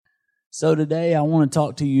So today I want to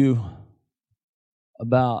talk to you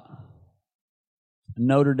about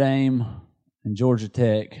Notre Dame and Georgia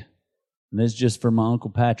Tech. And this is just for my Uncle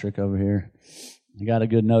Patrick over here. I got a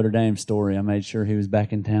good Notre Dame story. I made sure he was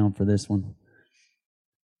back in town for this one.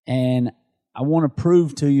 And I want to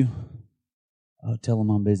prove to you. Oh, tell him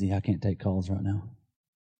I'm busy. I can't take calls right now.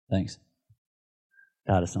 Thanks.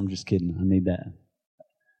 Titus, I'm just kidding. I need that.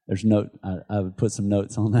 There's note. I would put some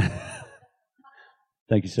notes on that.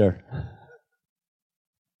 Thank you, sir.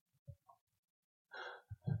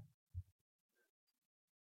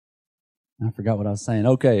 I forgot what I was saying.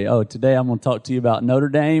 Okay. Today I'm going to talk to you about Notre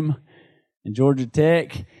Dame and Georgia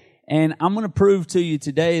Tech. And I'm going to prove to you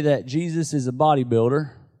today that Jesus is a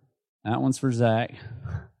bodybuilder. That one's for Zach.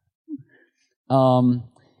 And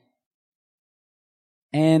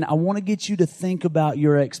I want to get you to think about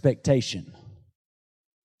your expectation.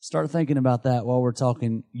 Start thinking about that while we're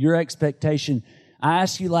talking. Your expectation. I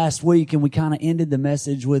asked you last week, and we kind of ended the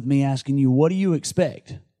message with me asking you, what do you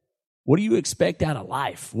expect? What do you expect out of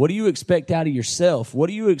life? What do you expect out of yourself? What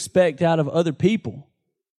do you expect out of other people?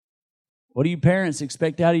 What do you parents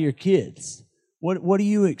expect out of your kids? What do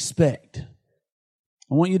you expect?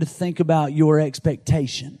 I want you to think about your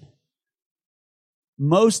expectation.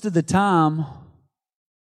 Most of the time,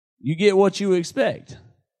 you get what you expect.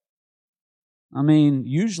 I mean,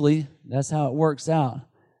 usually that's how it works out.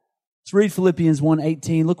 Let's read Philippians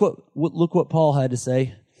 1:18. Look what Paul had to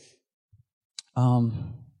say. Actually,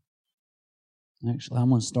 I'm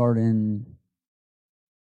going to start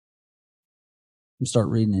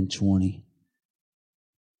reading in 20.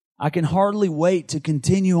 I can hardly wait to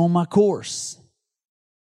continue on my course.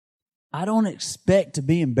 I don't expect to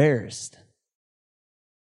be embarrassed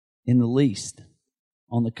in the least.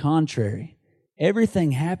 On the contrary,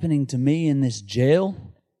 everything happening to me in this jail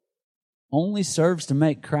only serves to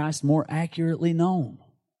make Christ more accurately known.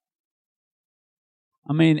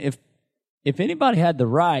 I mean, if anybody had the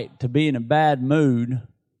right to be in a bad mood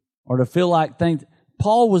or to feel like things...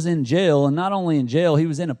 Paul was in jail, and not only in jail, he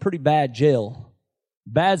was in a pretty bad jail,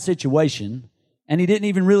 bad situation, and he didn't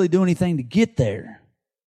even really do anything to get there.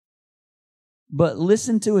 But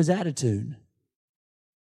listen to his attitude.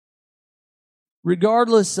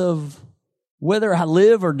 Regardless of whether I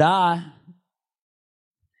live or die,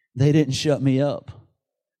 they didn't shut me up.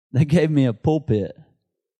 They gave me a pulpit.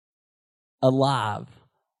 Alive,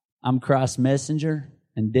 I'm Christ's messenger,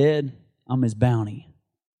 and dead, I'm his bounty.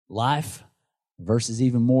 Life versus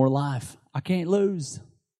even more life. I can't lose.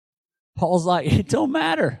 Paul's like, it don't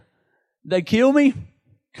matter. They kill me?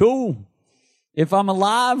 Cool. If I'm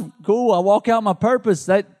alive, cool. I walk out my purpose.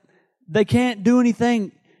 They can't do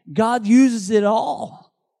anything. God uses it all.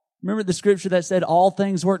 Remember the scripture that said all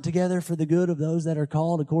things work together for the good of those that are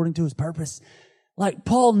called according to his purpose? Like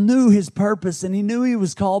Paul knew his purpose and he knew he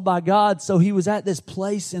was called by God. So he was at this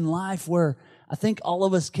place in life where I think all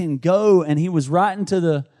of us can go. And he was writing to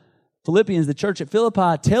the Philippians, the church at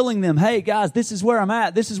Philippi, telling them, hey guys, this is where I'm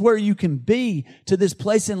at. This is where you can be, to this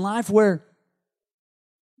place in life where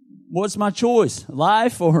what's my choice?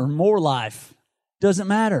 Life or more life? Doesn't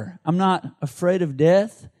matter. I'm not afraid of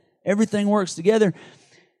death. Everything works together.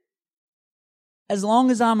 As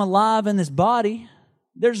long as I'm alive in this body,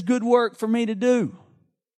 there's good work for me to do.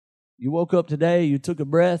 You woke up today, you took a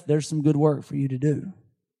breath, there's some good work for you to do.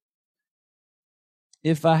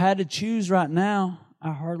 If I had to choose right now,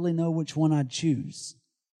 I hardly know which one I'd choose.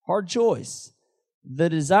 Hard choice. The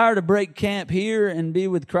desire to break camp here and be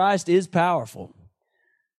with Christ is powerful.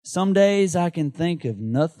 Some days I can think of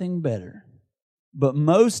nothing better. But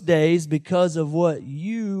most days, because of what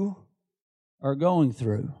you are going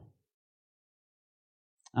through,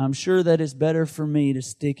 I'm sure that it's better for me to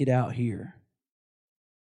stick it out here.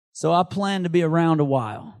 So I plan to be around a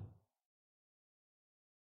while.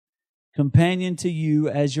 Companion to you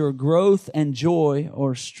as your growth and joy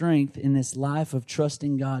or strength in this life of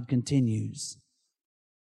trusting God continues.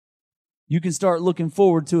 You can start looking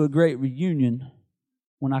forward to a great reunion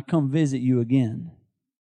when I come visit you again.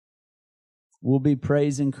 We'll be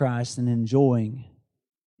praising Christ and enjoying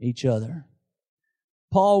each other.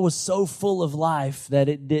 Paul was so full of life that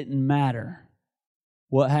it didn't matter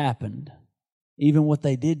what happened, even what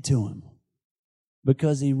they did to him,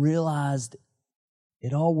 because he realized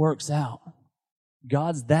it all works out.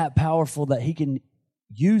 God's that powerful that he can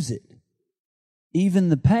use it. Even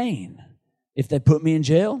the pain. If they put me in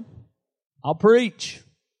jail, I'll preach.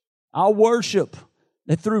 I'll worship.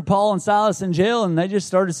 They threw Paul and Silas in jail and they just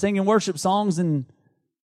started singing worship songs and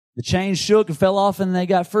the chains shook and fell off and they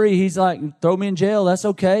got free. He's like, throw me in jail. That's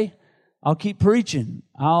okay. I'll keep preaching.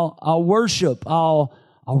 I'll worship. I'll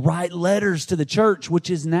write letters to the church, which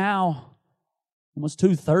is now almost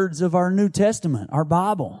 2/3 of our New Testament, our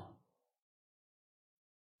Bible.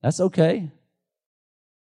 That's okay.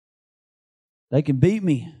 They can beat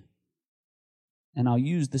me, and I'll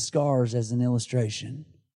use the scars as an illustration.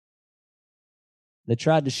 They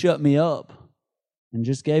tried to shut me up and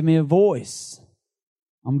just gave me a voice.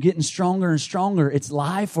 I'm getting stronger and stronger. It's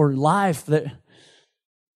life or life. That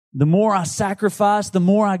the more I sacrifice, the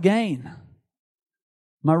more I gain.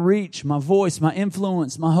 My reach, my voice, my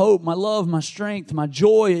influence, my hope, my love, my strength, my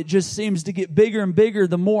joy, it just seems to get bigger and bigger.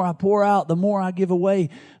 The more I pour out, the more I give away.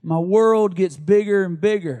 My world gets bigger and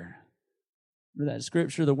bigger. Remember that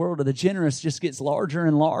scripture, the world of the generous just gets larger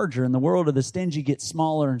and larger, and the world of the stingy gets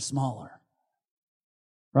smaller and smaller.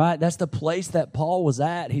 Right? That's the place that Paul was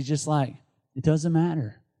at. He's just like, it doesn't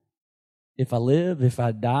matter. If I live, if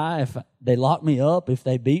I die, if they lock me up, if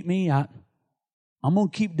they beat me, I'm going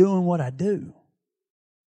to keep doing what I do.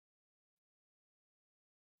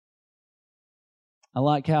 I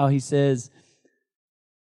like how he says,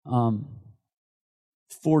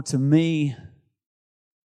 for to me,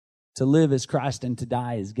 to live is Christ and to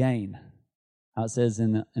die is gain. How it says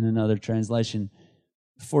in another translation,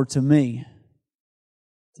 for to me,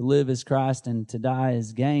 to live is Christ and to die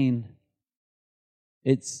is gain.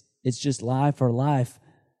 It's just life or life.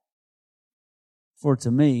 For to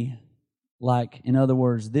me, like, in other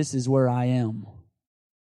words, this is where I am.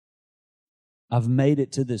 I've made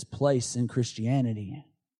it to this place in Christianity.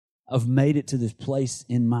 I've made it to this place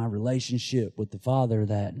in my relationship with the Father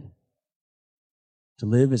that to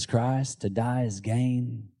live is Christ, to die is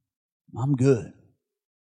gain. I'm good.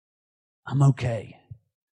 I'm okay.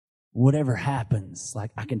 Whatever happens,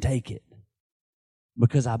 like, I can take it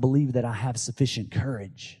because I believe that I have sufficient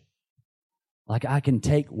courage. Like, I can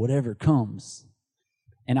take whatever comes.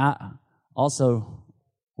 And I also,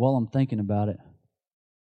 while I'm thinking about it,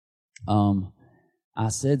 I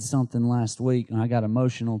said something last week, and I got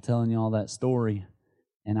emotional telling y'all that story,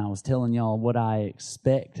 and I was telling y'all what I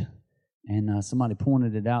expect, and somebody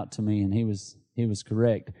pointed it out to me, and he was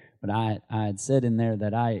correct. But I had said in there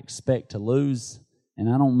that I expect to lose, and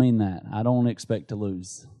I don't mean that. I don't expect to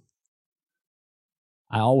lose.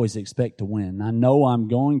 I always expect to win. I know I'm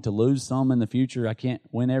going to lose some in the future. I can't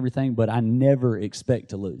win everything, but I never expect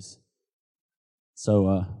to lose.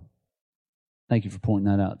 So, thank you for pointing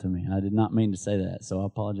that out to me. I did not mean to say that, so I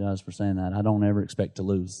apologize for saying that. I don't ever expect to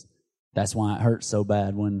lose. That's why it hurt so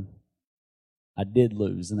bad when I did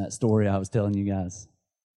lose in that story I was telling you guys.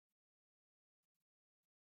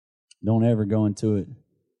 Don't ever go into it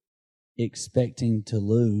expecting to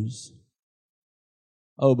lose.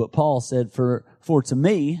 Oh, but Paul said, for to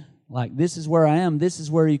me, like, this is where I am, this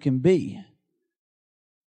is where you can be.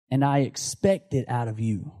 And I expect it out of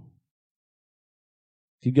you.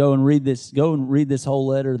 If you go and read this whole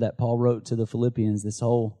letter that Paul wrote to the Philippians,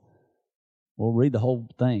 read the whole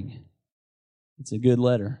thing. It's a good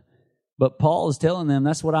letter. But Paul is telling them,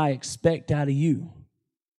 that's what I expect out of you.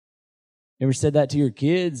 Ever said that to your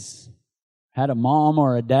kids? Had a mom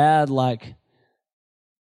or a dad like,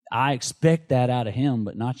 I expect that out of him,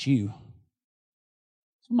 but not you.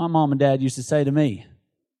 That's what my mom and dad used to say to me.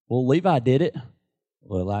 Well, Levi did it.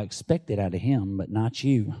 Well, I expect it out of him, but not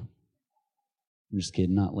you. I'm just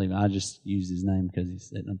kidding, not Levi. I just used his name because he's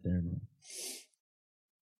sitting up there. But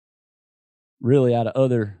really, out of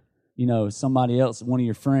other, somebody else, one of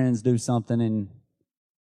your friends do something and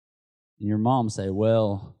your mom say,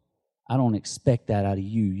 well, I don't expect that out of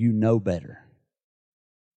you. You know better.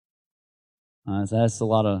 So that's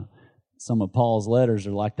some of Paul's letters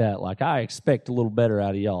are like that. Like, I expect a little better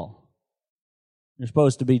out of y'all. You're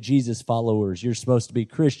supposed to be Jesus followers. You're supposed to be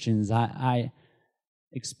Christians. I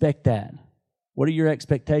expect that. What are your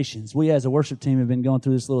expectations? We as a worship team have been going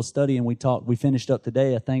through this little study, and we finished up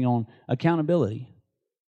today a thing on accountability.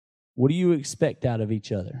 What do you expect out of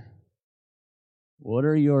each other? What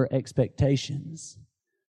are your expectations?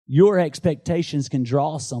 Your expectations can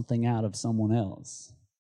draw something out of someone else.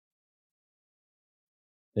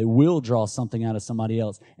 They will draw something out of somebody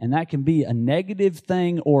else. And that can be a negative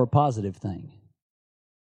thing or a positive thing.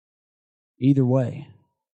 Either way.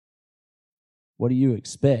 What do you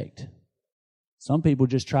expect? Some people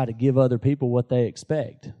just try to give other people what they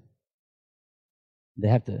expect. They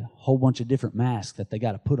have a whole bunch of different masks that they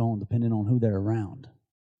got to put on depending on who they're around.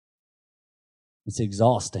 It's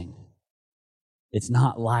exhausting. It's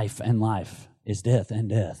not life and life. It's death and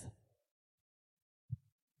death.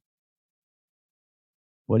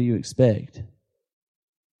 What do you expect?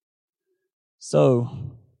 So,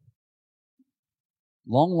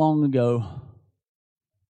 long ago,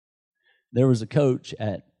 there was a coach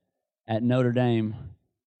at Notre Dame,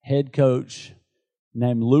 head coach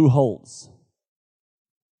named Lou Holtz.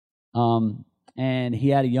 and he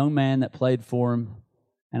had a young man that played for him.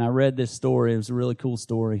 And I read this story. It was a really cool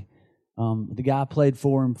story. The guy played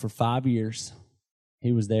for him for 5 years.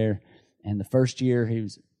 He was there. And the first year he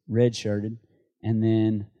was redshirted. And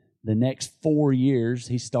then the next 4 years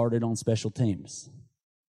he started on special teams.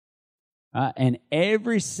 And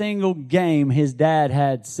every single game his dad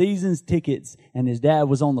had season's tickets. And his dad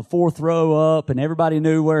was on the fourth row up. And everybody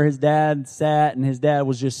knew where his dad sat. And his dad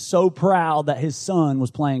was just so proud that his son was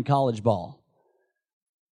playing college ball.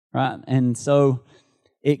 Right? And so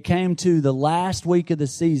it came to the last week of the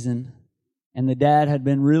season, and the dad had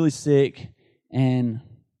been really sick, and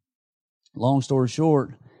long story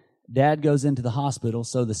short, Dad goes into the hospital,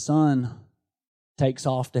 so the son takes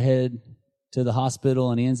off to head to the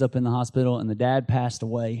hospital, and he ends up in the hospital, and the dad passed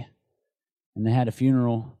away, and they had a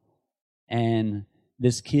funeral, and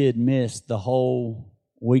this kid missed the whole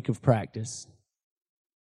week of practice.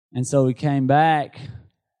 And so he came back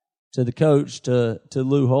to the coach, to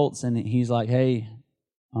Lou Holtz, and he's like, hey,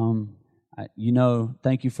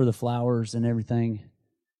 thank you for the flowers and everything.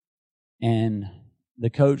 And the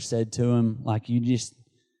coach said to him, like, you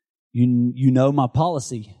know my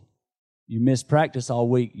policy. You missed practice all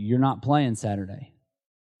week. You're not playing Saturday.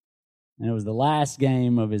 And it was the last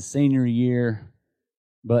game of his senior year,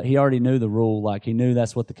 but he already knew the rule. Like, he knew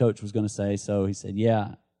that's what the coach was going to say. So he said,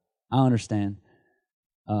 yeah, I understand.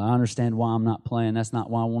 I understand why I'm not playing. That's not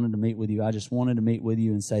why I wanted to meet with you. I just wanted to meet with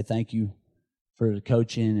you and say thank you for the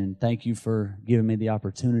coaching, and thank you for giving me the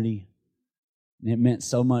opportunity. It meant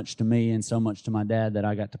so much to me and so much to my dad that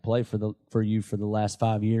I got to play for you for the last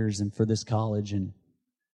 5 years and for this college. And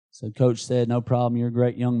so Coach said, no problem, you're a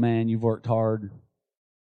great young man, you've worked hard.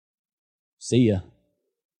 See ya.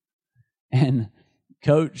 And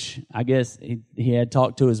Coach, I guess he had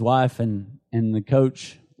talked to his wife, and the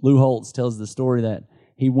coach, Lou Holtz, tells the story that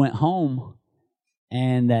he went home,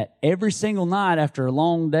 and that every single night after a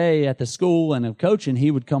long day at the school and of coaching, he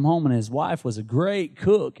would come home, and his wife was a great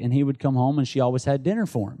cook, and he would come home and she always had dinner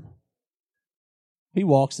for him. He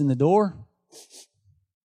walks in the door,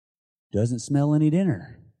 doesn't smell any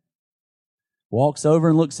dinner. Walks over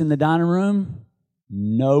and looks in the dining room,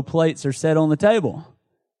 no plates are set on the table.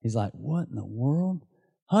 He's like, what in the world?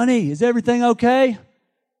 Honey, is everything okay?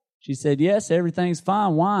 She said, yes, everything's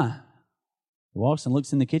fine. Why? He walks and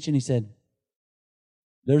looks in the kitchen. He said,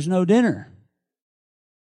 there's no dinner.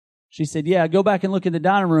 She said, yeah, go back and look in the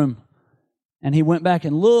dining room. And he went back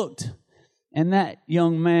and looked, and that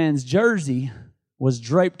young man's jersey was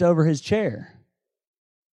draped over his chair.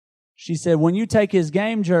 She said, when you take his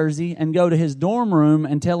game jersey and go to his dorm room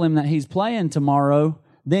and tell him that he's playing tomorrow,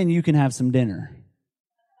 then you can have some dinner.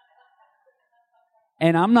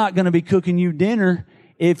 And I'm not going to be cooking you dinner.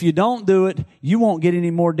 If you don't do it, you won't get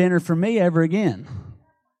any more dinner from me ever again.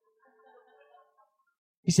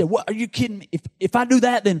 He said, what, are you kidding me? If I do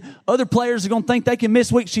that, then other players are going to think they can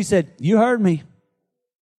miss weeks. She said, you heard me.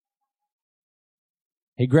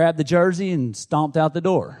 He grabbed the jersey and stomped out the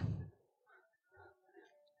door.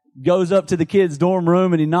 Goes up to the kid's dorm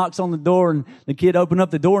room, and he knocks on the door, and the kid opened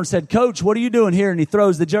up the door and said, Coach, what are you doing here? And he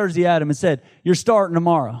throws the jersey at him and said, you're starting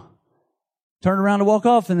tomorrow. Turned around to walk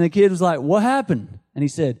off, and the kid was like, what happened? And he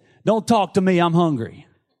said, don't talk to me, I'm hungry.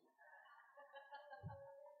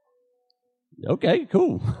 Okay,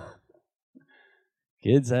 cool.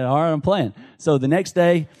 Kid said, all right, I'm playing. So the next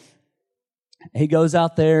day, he goes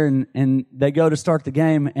out there, and they go to start the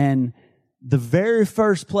game, and the very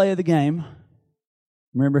first play of the game,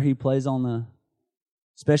 remember he plays on the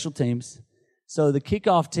special teams, so the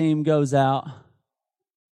kickoff team goes out,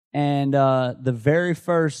 and the very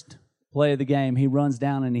first play of the game, he runs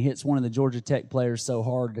down and he hits one of the Georgia Tech players so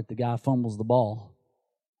hard that the guy fumbles the ball.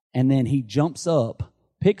 And then he jumps up,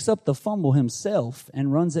 picks up the fumble himself,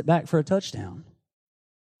 and runs it back for a touchdown.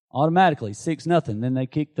 Automatically, 6-0. Then they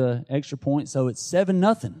kick the extra point, so it's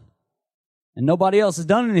 7-0. And nobody else has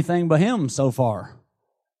done anything but him so far.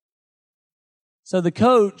 So the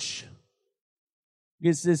coach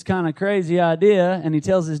gets this kind of crazy idea, and he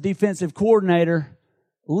tells his defensive coordinator,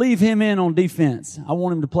 leave him in on defense. I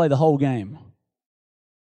want him to play the whole game.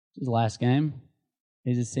 His last game.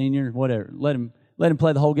 He's a senior, whatever. Let him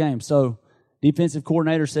play the whole game. So defensive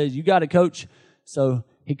coordinator says, you got it, coach. So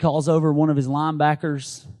he calls over one of his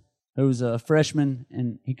linebackers, who was a freshman,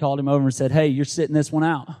 and he called him over and said, hey, you're sitting this one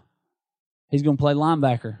out. He's going to play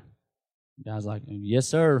linebacker. The guy's like, yes,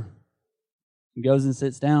 sir. He goes and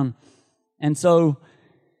sits down. And so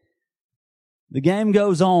the game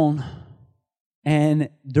goes on. And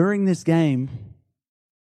during this game,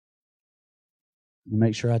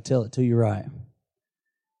 make sure I tell it to you right.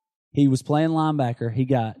 He was playing linebacker. He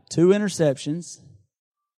got 2 interceptions,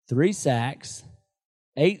 3 sacks,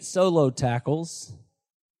 8 solo tackles,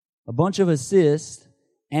 a bunch of assists,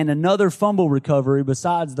 and another fumble recovery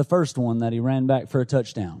besides the first one that he ran back for a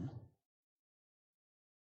touchdown.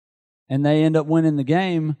 And they end up winning the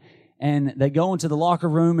game, and they go into the locker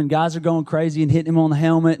room, and guys are going crazy and hitting him on the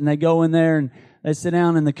helmet, and they go in there, and they sit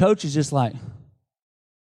down, and the coach is just like,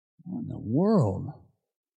 what in the world?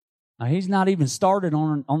 Now, he's not even started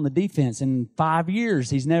on the defense in 5 years.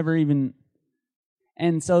 He's never even...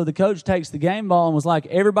 And so the coach takes the game ball and was like,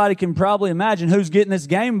 everybody can probably imagine who's getting this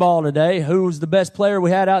game ball today, who was the best player we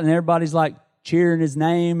had out, and everybody's like cheering his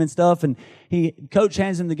name and stuff. And coach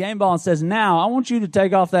hands him the game ball and says, now I want you to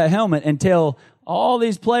take off that helmet and tell all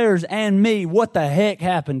these players and me what the heck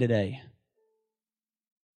happened today.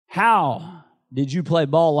 How did you play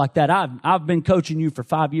ball like that? I've been coaching you for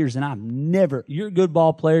 5 years, and you're a good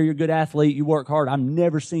ball player, you're a good athlete, you work hard. I've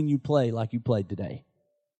never seen you play like you played today.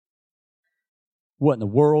 What in the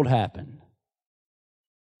world happened?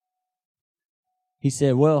 He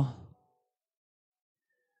said, well,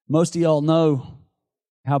 most of y'all know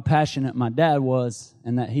how passionate my dad was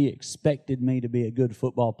and that he expected me to be a good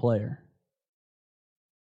football player.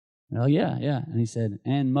 Well, yeah. And he said,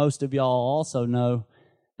 and most of y'all also know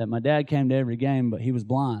that my dad came to every game, but he was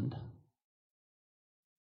blind.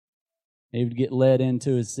 He would get led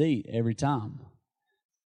into his seat every time.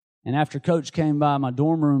 And after Coach came by my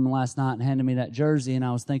dorm room last night and handed me that jersey, and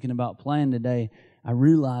I was thinking about playing today, I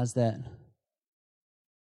realized that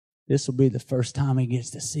this will be the first time he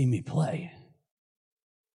gets to see me play.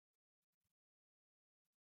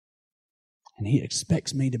 And he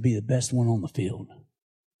expects me to be the best one on the field.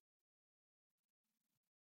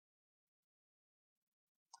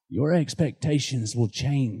 Your expectations will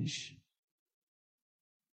change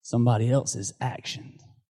somebody else's actions.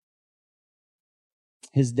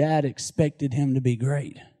 His dad expected him to be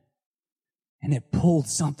great, and it pulled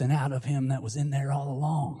something out of him that was in there all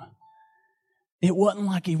along. It wasn't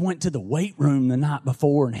like he went to the weight room the night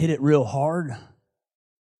before and hit it real hard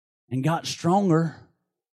and got stronger.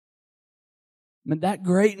 But that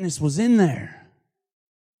greatness was in there,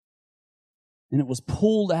 and it was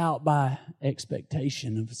pulled out by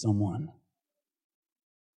expectation of someone.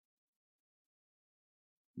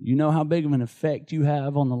 You know how big of an effect you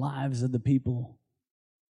have on the lives of the people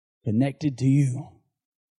connected to you,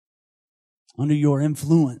 under your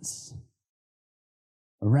influence,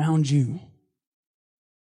 around you.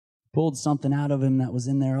 Pulled something out of him that was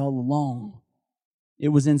in there all along. It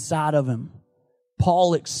was inside of him.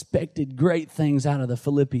 Paul expected great things out of the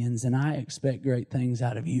Philippians, and I expect great things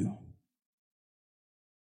out of you.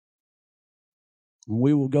 And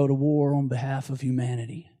we will go to war on behalf of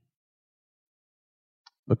humanity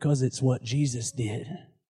because it's what Jesus did.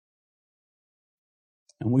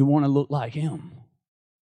 And we want to look like him.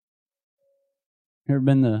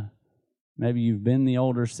 Maybe you've been the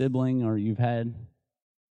older sibling, or you've had,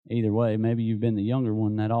 either way, maybe you've been the younger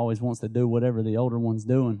one that always wants to do whatever the older one's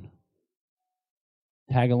doing.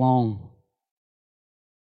 Tag along.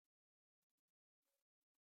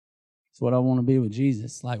 That's what I want to be with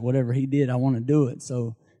Jesus. Like whatever he did, I want to do it.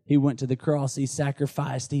 So he went to the cross, he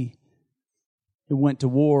sacrificed, he went to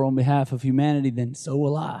war on behalf of humanity, then so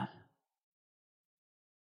will I.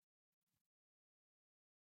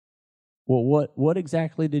 Well, what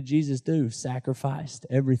exactly did Jesus do? Sacrificed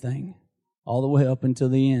everything, all the way up until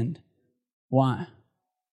the end. Why?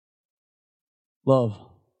 Love.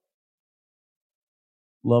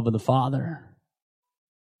 Love of the Father.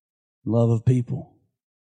 Love of people.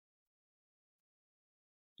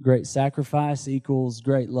 Great sacrifice equals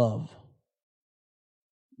great love.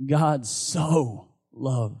 God so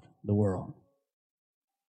loved the world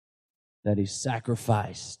that he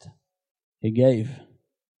sacrificed. He gave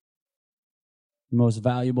the most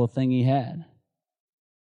valuable thing he had.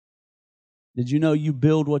 Did you know you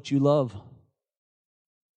build what you love?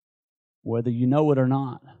 Whether you know it or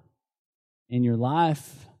not. In your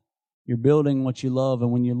life, you're building what you love.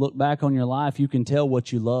 And when you look back on your life, you can tell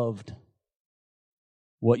what you loved,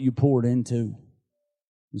 what you poured into.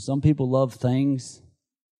 And some people love things,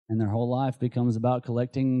 and their whole life becomes about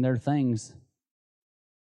collecting their things.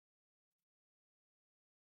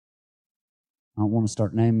 I don't want to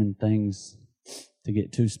start naming things to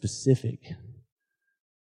get too specific.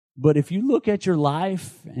 But if you look at your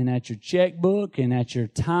life and at your checkbook and at your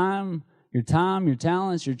time, your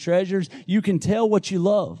talents, your treasures, you can tell what you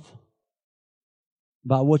love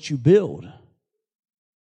by what you build.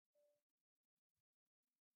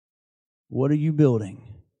 What are you building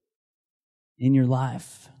in your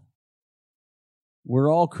life?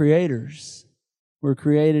 We're all creators. We're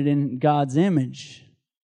created in God's image.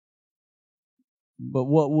 But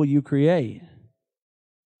what will you create?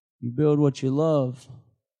 You build what you love.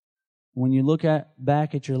 When you look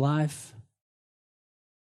back at your life,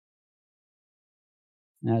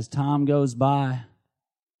 and as time goes by,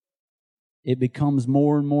 it becomes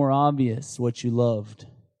more and more obvious what you loved.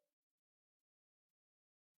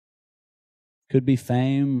 Could be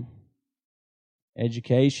fame,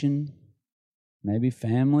 education, maybe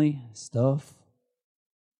family, stuff.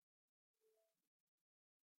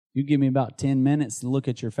 You give me about 10 minutes to look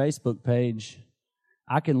at your Facebook page,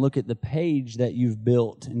 I can look at the page that you've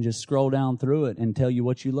built and just scroll down through it and tell you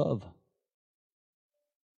what you love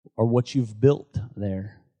or what you've built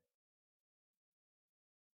there.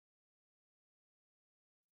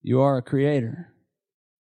 You are a creator,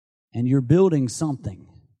 and you're building something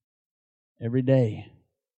every day.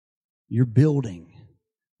 You're building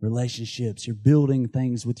relationships. You're building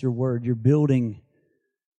things with your word. You build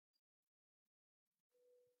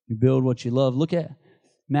what you love. Look at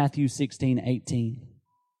Matthew 16:18.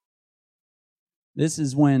 This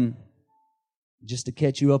is when, just to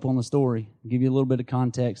catch you up on the story, give you a little bit of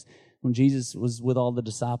context, when Jesus was with all the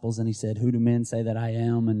disciples and he said, "Who do men say that I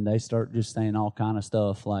am?" And they start just saying all kind of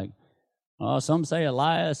stuff like, "Oh, some say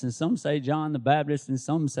Elias, and some say John the Baptist, and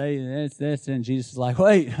some say this." And Jesus is like,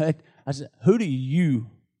 wait. I said, who do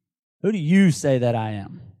you say that I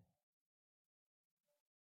am?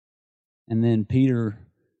 And then Peter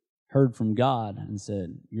heard from God and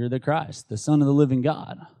said, "You're the Christ, the Son of the living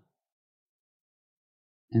God."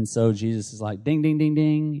 And so Jesus is like, ding, ding, ding,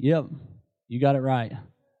 ding. Yep, you got it right.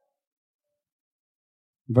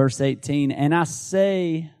 Verse 18, "And I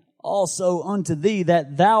say also unto thee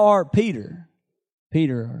that thou art Peter."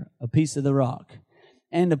 Peter, a piece of the rock.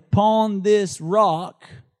 "And upon this rock,"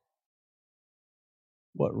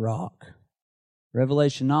 what rock?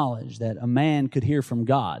 Revelation knowledge that a man could hear from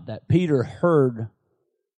God, that Peter heard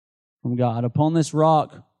from God. "Upon this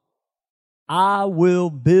rock I will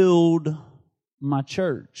build my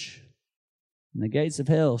church, and the gates of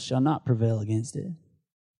hell shall not prevail against it.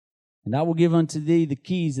 And I will give unto thee the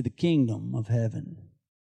keys of the kingdom of heaven."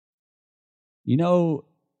 You know,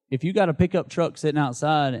 if you got a pickup truck sitting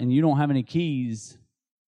outside and you don't have any keys,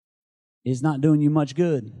 it's not doing you much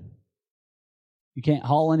good. You can't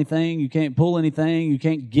haul anything, you can't pull anything, you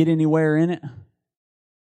can't get anywhere in it.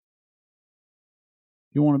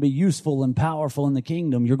 If you want to be useful and powerful in the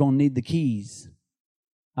kingdom, you're going to need the keys.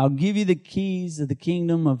 "I'll give you the keys of the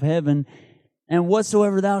kingdom of heaven, and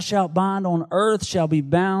whatsoever thou shalt bind on earth shall be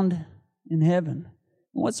bound in heaven.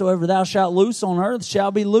 And whatsoever thou shalt loose on earth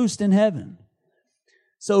shall be loosed in heaven."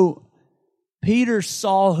 So Peter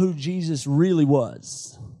saw who Jesus really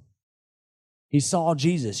was. He saw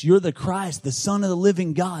Jesus. You're the Christ, the Son of the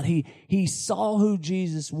living God. He saw who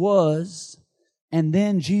Jesus was, and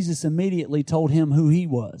then Jesus immediately told him who he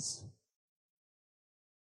was.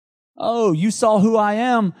 "Oh, you saw who I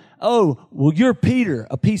am? Oh, well, you're Peter,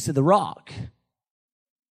 a piece of the rock."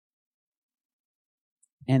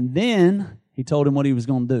 And then he told him what he was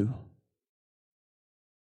going to do.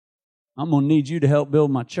 "I'm going to need you to help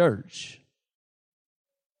build my church."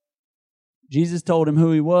 Jesus told him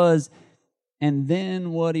who he was and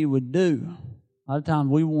then what he would do. A lot of times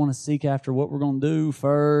we want to seek after what we're going to do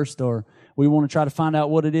first, or we want to try to find out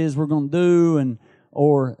what it is we're going to do,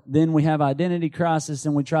 or then we have identity crisis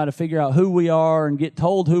and we try to figure out who we are and get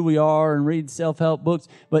told who we are and read self-help books.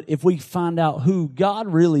 But if we find out who God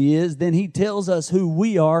really is, then He tells us who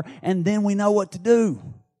we are, and then we know what to do.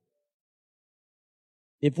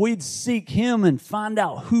 If we'd seek Him and find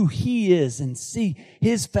out who He is and see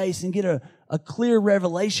His face and get a clear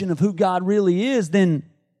revelation of who God really is, then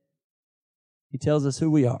He tells us who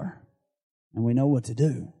we are and we know what to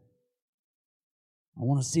do. I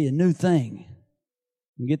want to see a new thing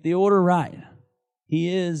and get the order right. He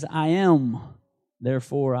is, I am,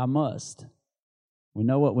 therefore I must. We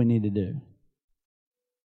know what we need to do.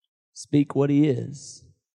 Speak what He is.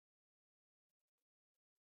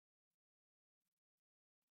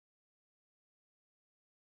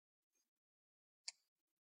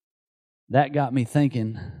 That got me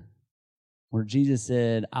thinking where Jesus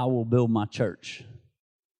said, "I will build my church."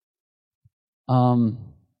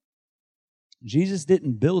 Jesus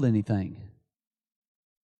didn't build anything.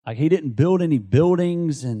 Like, He didn't build any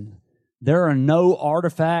buildings, and there are no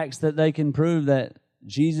artifacts that they can prove that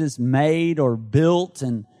Jesus made or built,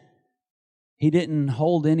 and He didn't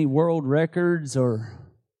hold any world records or,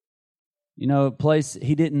 a place.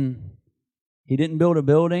 He didn't build a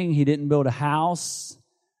building. He didn't build a house.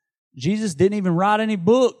 Jesus didn't even write any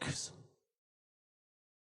books.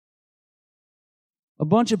 A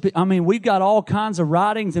bunch of, we've got all kinds of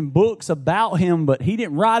writings and books about Him, but He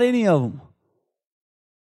didn't write any of them,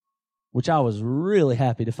 which I was really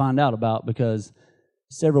happy to find out about, because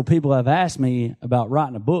several people have asked me about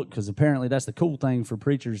writing a book, because apparently that's the cool thing for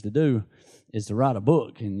preachers to do, is to write a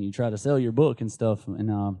book, and you try to sell your book and stuff.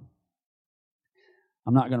 And I'm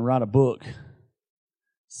not going to write a book.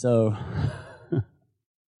 So,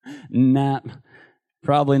 nah,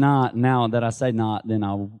 probably not. Now that I say not, then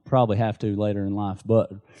I'll probably have to later in life.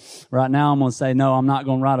 But right now I'm going to say no, I'm not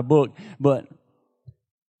going to write a book. But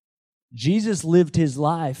Jesus lived his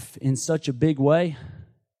life in such a big way,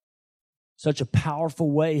 such a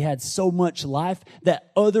powerful way. He had so much life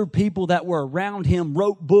that other people that were around him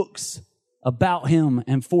wrote books about him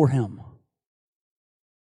and for him.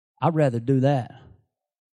 I'd rather do that.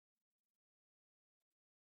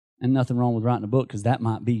 And nothing wrong with writing a book, because that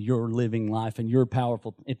might be your living life and your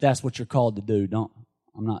powerful, if that's what you're called to do.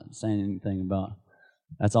 I'm not saying anything about,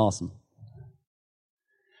 that's awesome.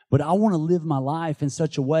 But I want to live my life in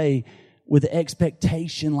such a way with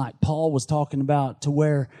expectation, like Paul was talking about, to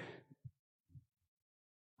where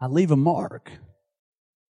I leave a mark.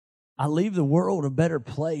 I leave the world a better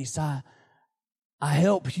place. I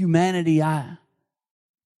help humanity.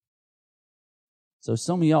 So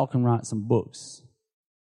some of y'all can write some books.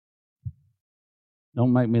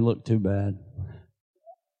 Don't make me look too bad.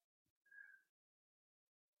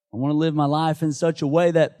 I want to live my life in such a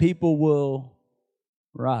way that people will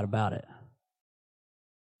write about it.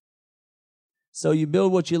 So you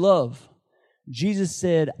build what you love. Jesus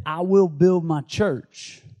said, I will build my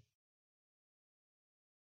church.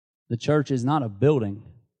 The church is not a building.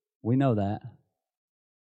 We know that.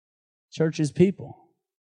 Church is people.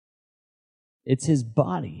 It's his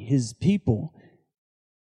body, his people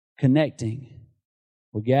connecting.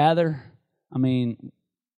 We gather.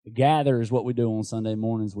 Gather is what we do on Sunday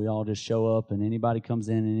mornings. We all just show up, and anybody comes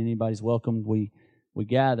in and anybody's welcomed. We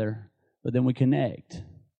gather, but then we connect.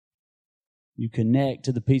 You connect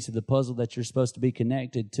to the piece of the puzzle that you're supposed to be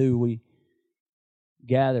connected to. We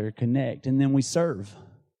gather, connect, and then we serve.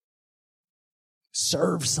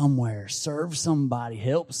 Serve somewhere, serve somebody,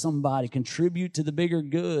 help somebody, contribute to the bigger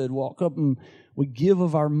good. Walk up and we give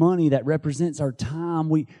of our money that represents our time.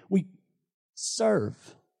 We serve.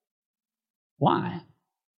 Why?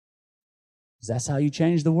 Because that's how you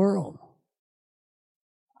change the world.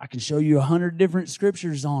 I can show you 100 different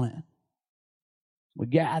scriptures on it. We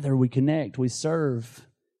gather, we connect, we serve,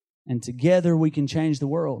 and together we can change the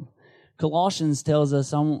world. Colossians tells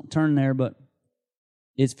us, I won't turn there, but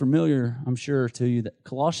it's familiar, I'm sure, to you, that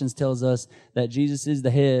Colossians tells us that Jesus is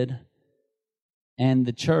the head and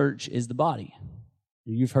the church is the body.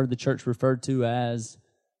 You've heard the church referred to as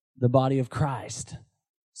the body of Christ.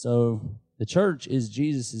 So the church is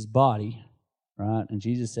Jesus' body, right? And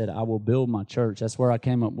Jesus said, I will build my church. That's where I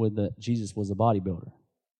came up with that Jesus was a bodybuilder.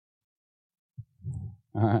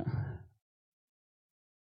 All right.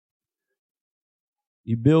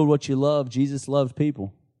 You build what you love. Jesus loved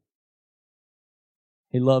people.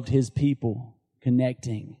 He loved his people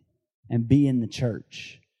connecting and being the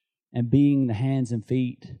church and being the hands and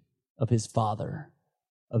feet of his Father,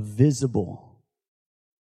 a visible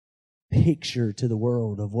picture to the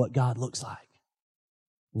world of what God looks like,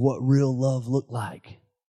 what real love looked like.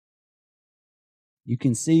 You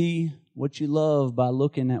can see what you love by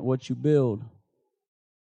looking at what you build.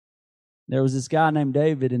 There was this guy named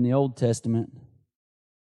David in the Old Testament.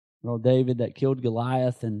 David that killed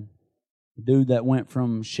Goliath, and the dude that went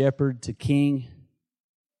from shepherd to king.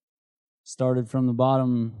 Started from the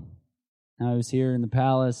bottom. Now he was here in the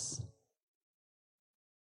palace.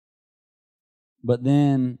 But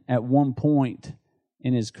then at one point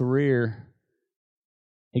in his career,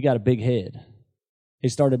 he got a big head. He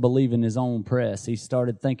started believing his own press. He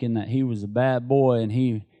started thinking that he was a bad boy, and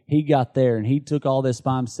he got there and he took all this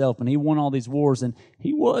by himself and he won all these wars, and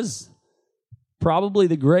he was probably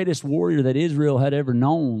the greatest warrior that Israel had ever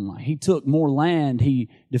known. He took more land. He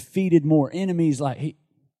defeated more enemies.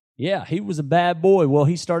 He was a bad boy. Well,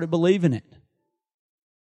 he started believing it.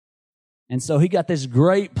 And so he got this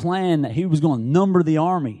great plan that he was going to number the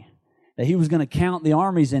army, that he was going to count the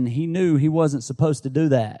armies, and he knew he wasn't supposed to do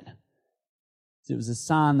that. It was a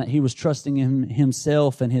sign that he was trusting in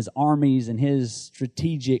himself and his armies and his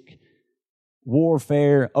strategic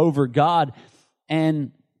warfare over God.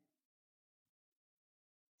 And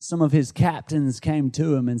some of his captains came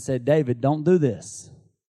to him and said, David, don't do this.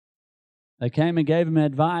 They came and gave him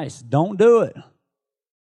advice. Don't do it.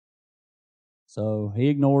 So he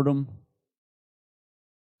ignored them.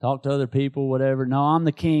 Talked to other people, whatever. No, I'm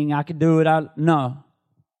the king. I can do it. No.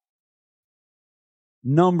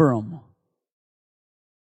 Number them.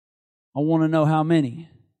 I want to know how many.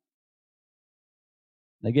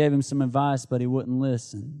 They gave him some advice, but he wouldn't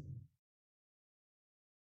listen.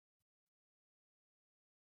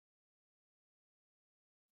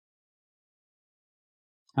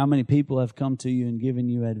 How many people have come to you and given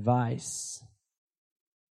you advice?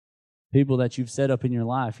 People that you've set up in your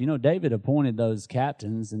life. You know, David appointed those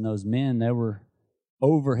captains and those men. They were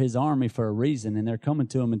over his army for a reason, and they're coming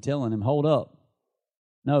to him and telling him, hold up.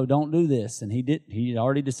 No, don't do this. And he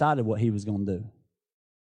already decided what he was going to do.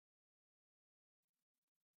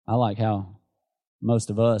 I like how most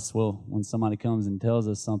of us will, when somebody comes and tells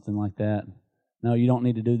us something like that, no, you don't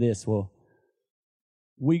need to do this. Well,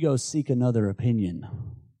 we go seek another opinion.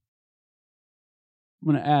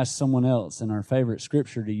 I'm going to ask someone else, and our favorite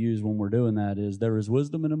scripture to use when we're doing that is, there is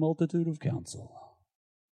wisdom in a multitude of counsel.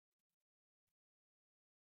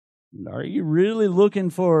 Are you really looking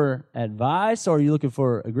for advice, or are you looking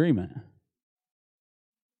for agreement?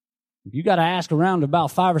 If you got to ask around about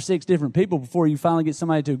 5 or 6 different people before you finally get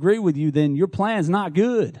somebody to agree with you, then your plan's not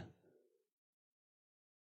good.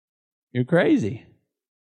 You're crazy.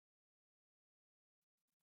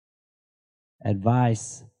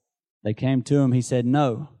 Advice. They came to him. He said,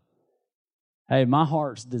 no. Hey, my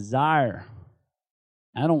heart's desire,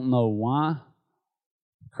 I don't know why,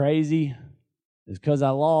 crazy, it's because I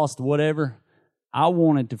lost, whatever. I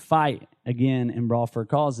wanted to fight again in Brawl for a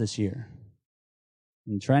Cause this year.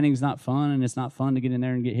 And training's not fun, and it's not fun to get in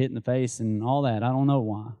there and get hit in the face and all that. I don't know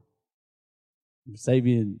why. Save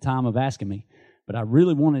you the time of asking me. But I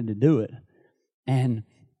really wanted to do it. And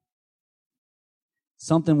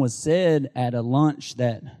something was said at a lunch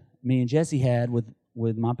that me and Jesse had with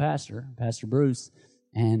my pastor, Pastor Bruce,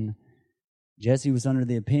 and Jesse was under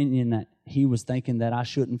the opinion that he was thinking that I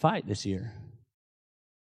shouldn't fight this year.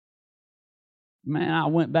 Man, I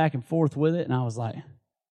went back and forth with it, and I was like,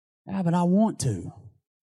 yeah, but I want to.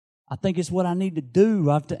 I think it's what I need to do.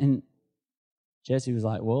 And Jesse was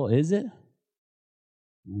like, well, is it?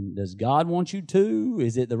 Does God want you to?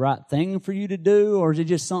 Is it the right thing for you to do? Or is it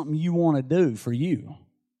just something you want to do for you?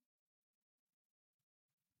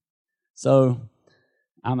 So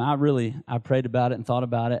I prayed about it and thought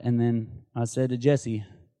about it. And then I said to Jesse,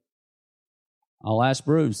 I'll ask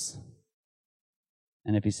Bruce.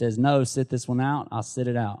 And if he says, no, sit this one out, I'll sit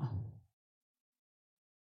it out.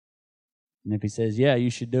 And if he says, yeah,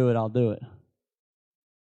 you should do it, I'll do it.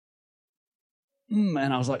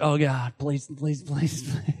 And I was like, oh, God, please, please,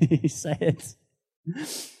 please, please say it.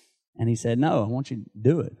 And he said, no, I want you to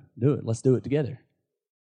do it. Do it. Let's do it together.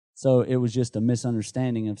 So it was just a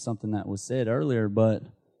misunderstanding of something that was said earlier, but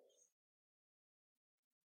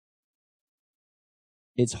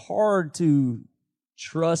it's hard to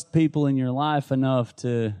trust people in your life enough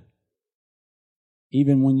to,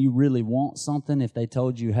 even when you really want something, if they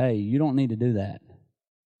told you, hey, you don't need to do that,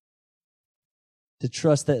 to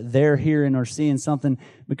trust that they're hearing or seeing something,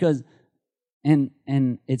 because and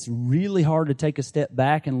it's really hard to take a step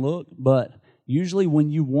back and look, but usually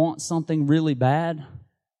when you want something really bad,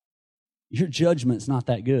 your judgment's not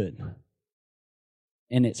that good.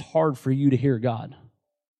 And it's hard for you to hear God.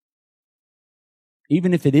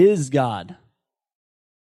 Even if it is God,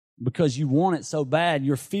 because you want it so bad,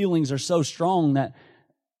 your feelings are so strong that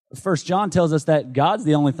 1 John tells us that God's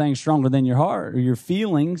the only thing stronger than your heart or your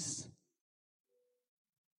feelings.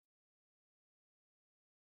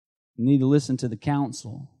 You need to listen to the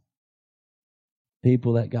counsel,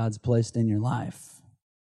 people that God's placed in your life.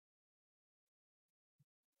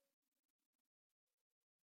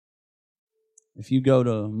 If you go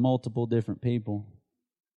to multiple different people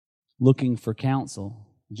looking for counsel,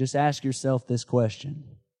 just ask yourself this question.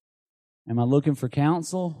 Am I looking for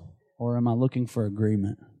counsel or am I looking for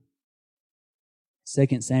agreement?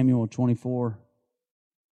 2 Samuel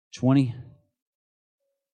 24:20.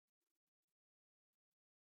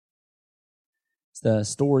 It's the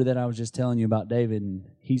story that I was just telling you about David. And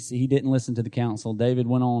he didn't listen to the counsel. David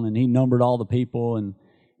went on and he numbered all the people.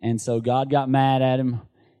 And so God got mad at him.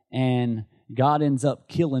 And God ends up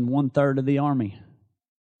killing 1/3 of the army.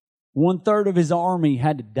 1/3 of his army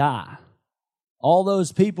had to die. All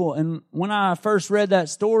those people. And when I first read that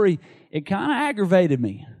story, it kind of aggravated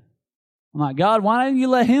me. I'm like, God, why didn't you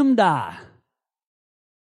let him die?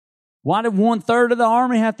 Why did 1/3 of the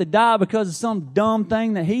army have to die because of some dumb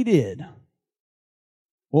thing that he did?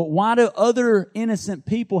 Well, why do other innocent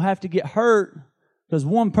people have to get hurt because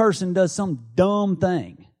one person does some dumb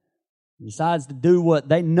thing? Decides to do what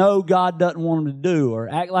they know God doesn't want them to do, or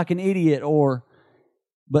act like an idiot,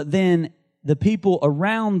 but then the people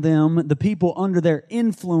around them, the people under their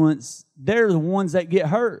influence, they're the ones that get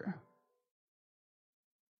hurt.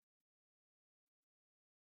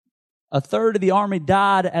 1/3 of the army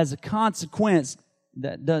died as a consequence.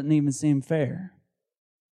 That doesn't even seem fair.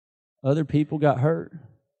 Other people got hurt.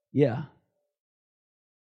 Yeah.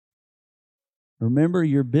 Remember,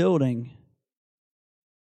 you're building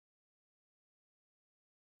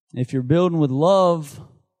If you're building with love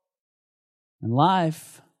and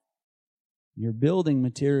life, your building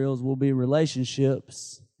materials will be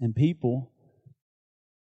relationships and people.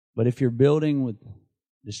 But if you're building with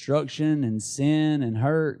destruction and sin and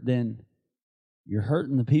hurt, then you're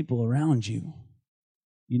hurting the people around you.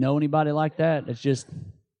 You know anybody like that? It's just,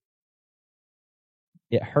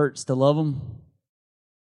 it hurts to love them.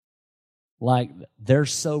 Like they're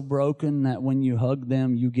so broken that when you hug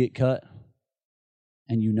them, you get cut.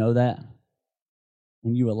 And you know that.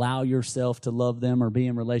 When you allow yourself to love them or be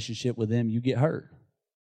in relationship with them, you get hurt.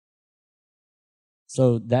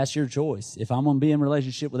 So that's your choice. If I'm going to be in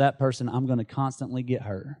relationship with that person, I'm going to constantly get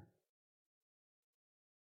hurt.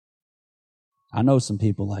 I know some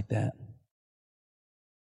people like that.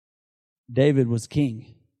 David was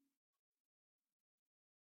king.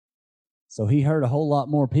 So he hurt a whole lot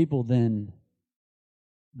more people than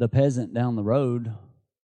the peasant down the road.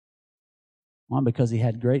 Why? Because he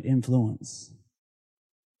had great influence.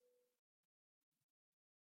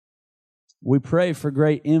 We pray for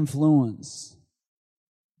great influence.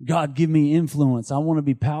 God, give me influence. I want to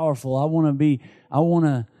be powerful. I want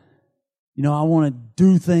to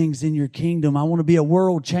do things in your kingdom. I want to be a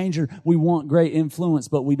world changer. We want great influence,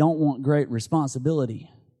 but we don't want great responsibility.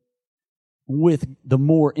 With the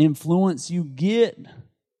more influence you get,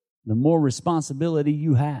 the more responsibility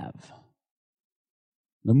you have.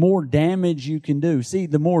 The more damage you can do. See,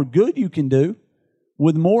 the more good you can do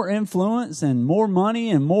with more influence and more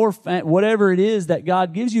money and more whatever it is that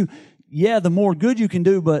God gives you, yeah, the more good you can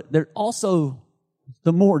do, but there's also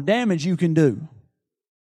the more damage you can do.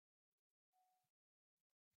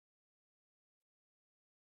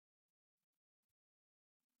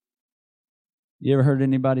 You ever heard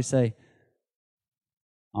anybody say,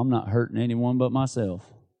 I'm not hurting anyone but myself?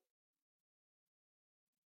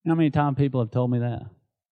 How many times people have told me that?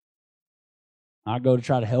 I go to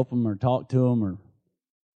try to help them or talk to them or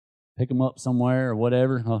pick them up somewhere or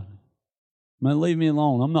whatever. Oh, man, leave me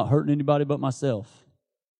alone. I'm not hurting anybody but myself.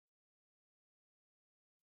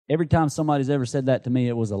 Every time somebody's ever said that to me,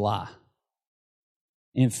 it was a lie.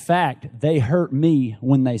 In fact, they hurt me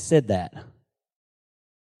when they said that,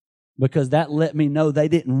 because that let me know they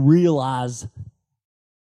didn't realize,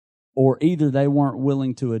 or either they weren't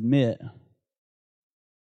willing to admit,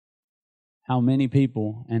 how many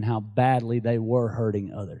people and how badly they were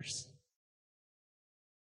hurting others.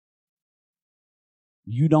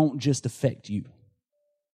 You don't just affect you.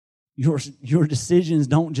 Your decisions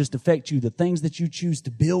don't just affect you. The things that you choose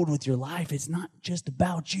to build with your life, it's not just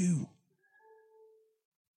about you.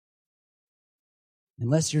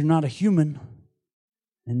 Unless you're not a human,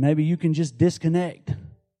 and maybe you can just disconnect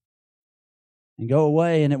and go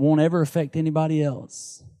away and it won't ever affect anybody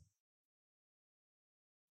else.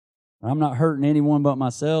 I'm not hurting anyone but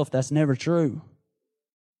myself. That's never true.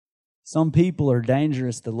 Some people are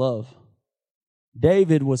dangerous to love.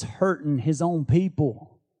 David was hurting his own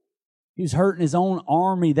people. He was hurting his own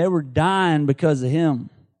army. They were dying because of him.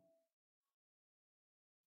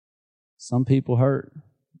 Some people hurt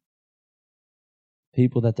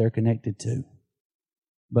people that they're connected to.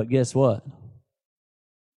 But guess what?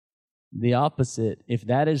 The opposite, if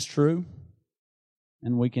that is true,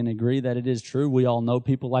 and we can agree that it is true, we all know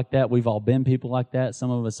people like that. We've all been people like that. Some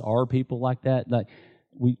of us are people like that. Like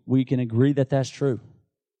we can agree that that's true.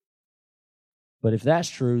 But if that's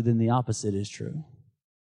true, then the opposite is true.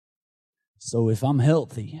 So if I'm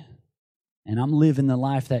healthy and I'm living the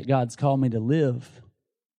life that God's called me to live,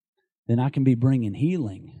 then I can be bringing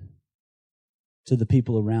healing to the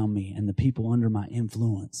people around me and the people under my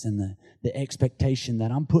influence, and the expectation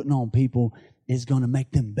that I'm putting on people is going to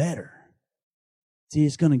make them better. See,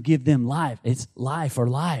 it's going to give them life. It's life or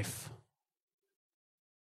life.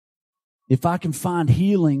 If I can find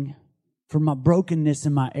healing for my brokenness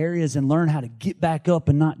in my areas and learn how to get back up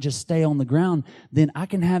and not just stay on the ground, then I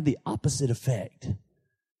can have the opposite effect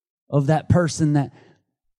of that person.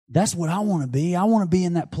 That's what I want to be. I want to be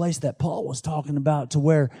in that place that Paul was talking about, to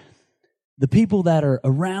where the people that are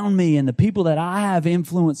around me and the people that I have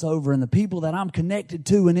influence over and the people that I'm connected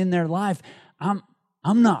to and in their life, I'm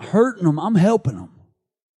not hurting them, I'm helping them.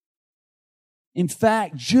 In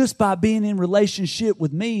fact, just by being in relationship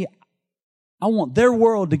with me, I want their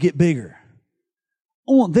world to get bigger.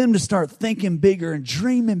 I want them to start thinking bigger and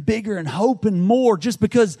dreaming bigger and hoping more just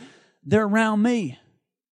because they're around me,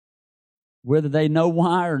 whether they know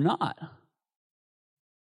why or not.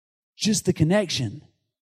 Just the connection.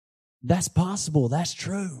 That's possible. That's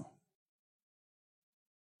true.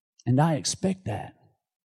 And I expect that.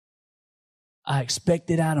 I expect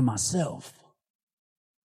it out of myself.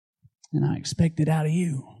 And I expect it out of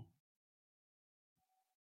you.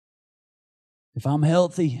 If I'm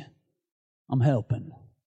healthy, I'm helping.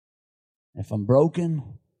 If I'm broken,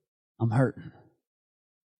 I'm hurting.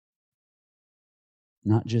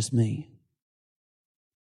 Not just me.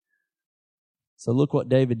 So look what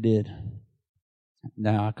David did.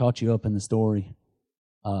 Now, I caught you up in the story.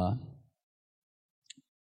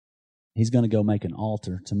 He's going to go make an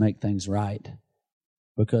altar to make things right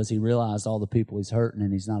because he realized all the people he's hurting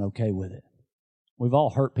and he's not okay with it. We've all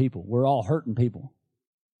hurt people. We're all hurting people.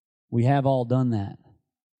 We have all done that.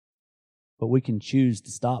 But we can choose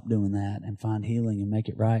to stop doing that and find healing and make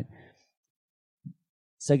it right.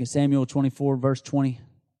 2 Samuel 24, verse 20.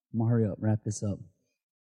 I'm going to hurry up, wrap this up.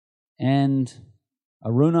 And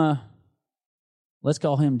Araunah, let's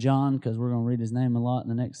call him John because we're going to read his name a lot in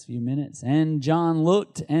the next few minutes. And John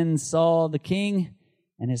looked and saw the king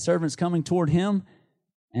and his servants coming toward him.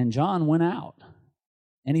 And John went out.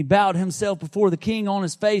 And he bowed himself before the king on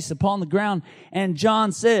his face upon the ground. And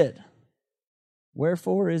John said,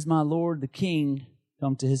 Wherefore is my lord the king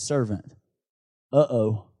come to his servant?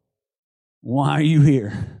 Uh-oh. Why are you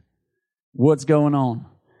here? What's going on?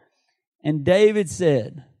 And David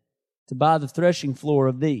said, To buy the threshing floor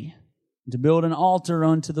of thee, and to build an altar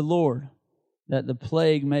unto the Lord, that the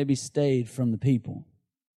plague may be stayed from the people.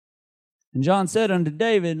 And John said unto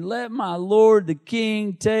David, Let my lord the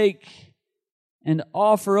king take and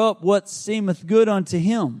offer up what seemeth good unto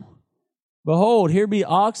him. Behold, here be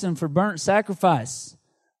oxen for burnt sacrifice.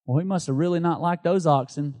 Well, he must have really not liked those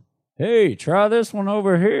oxen. Hey, try this one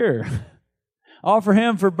over here. Offer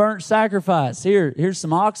him for burnt sacrifice. Here's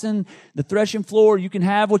some oxen, the threshing floor. You can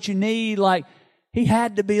have what you need. Like, he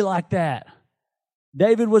had to be like that.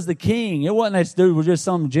 David was the king. It wasn't this dude was just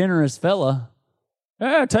some generous fella.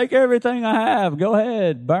 Yeah, take everything I have. Go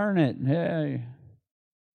ahead, burn it. Hey.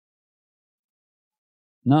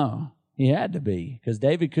 No, he had to be, because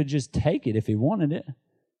David could just take it if he wanted it.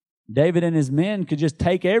 David and his men could just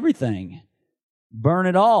take everything, burn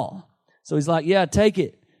it all. So he's like, yeah, take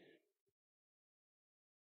it.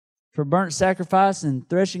 For burnt sacrifice and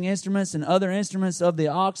threshing instruments and other instruments of the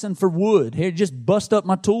oxen, for wood. Here, just bust up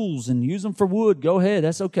my tools and use them for wood. Go ahead,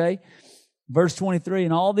 that's okay. Verse 23,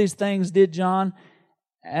 and all these things did John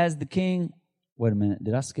as the king. Wait a minute,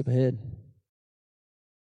 did I skip ahead?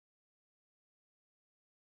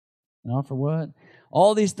 And offer what?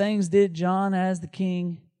 All these things did John as the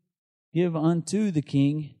king give unto the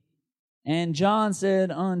king. And John said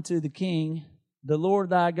unto the king, The Lord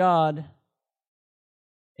thy God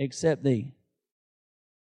accept thee.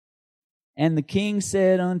 And the king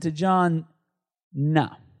said unto John, No,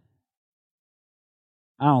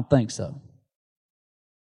 I don't think so.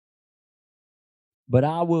 But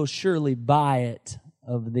I will surely buy it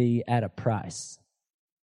of thee at a price.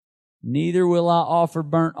 Neither will I offer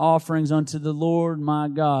burnt offerings unto the Lord my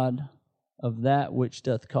God of that which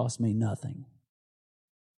doth cost me nothing.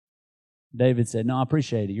 David said, No, I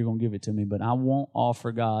appreciate it. You're going to give it to me, but I won't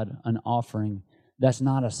offer God an offering. That's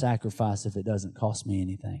not a sacrifice if it doesn't cost me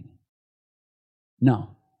anything.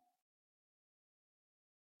 No.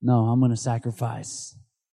 No, I'm going to sacrifice.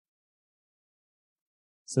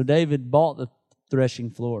 So David bought the threshing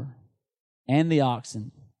floor and the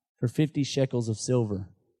oxen for 50 shekels of silver.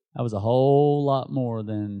 That was a whole lot more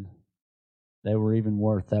than they were even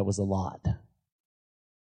worth. That was a lot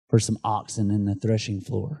for some oxen in the threshing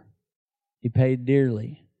floor. He paid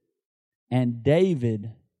dearly. And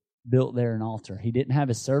David built there an altar. He didn't have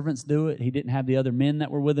his servants do it. He didn't have the other men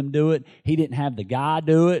that were with him do it. He didn't have the guy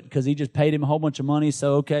do it because he just paid him a whole bunch of money.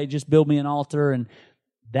 So, okay, just build me an altar. And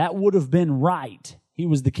that would have been right. He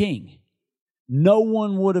was the king. No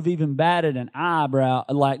one would have even batted an eyebrow.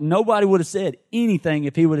 Like, nobody would have said anything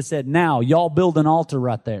if he would have said, Now, y'all build an altar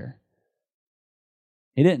right there.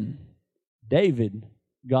 He didn't. David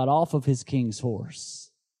got off of his king's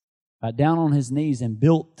horse, got down on his knees and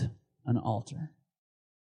built an altar.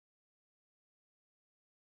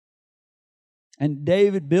 And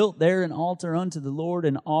David built there an altar unto the Lord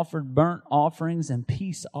and offered burnt offerings and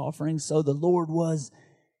peace offerings. So the Lord was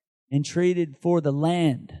entreated for the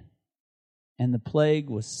land, and the plague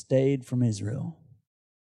was stayed from Israel.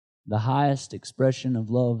 The highest expression of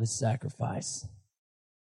love is sacrifice.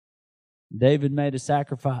 David made a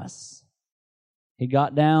sacrifice. He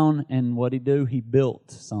got down, and what'd he do? He built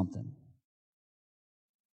something.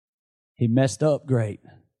 He messed up great.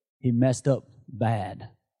 He messed up bad.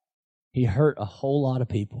 He hurt a whole lot of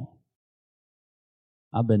people.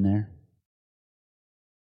 I've been there.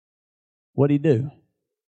 What'd he do?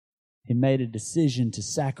 He made a decision to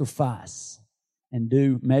sacrifice and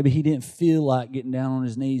do. Maybe he didn't feel like getting down on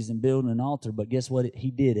his knees and building an altar, but guess what?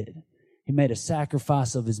 He did it. He made a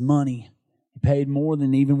sacrifice of his money. He paid more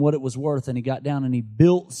than even what it was worth, and he got down and he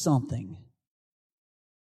built something.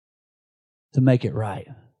 to make it right.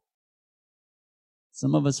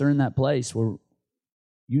 Some of us are in that place where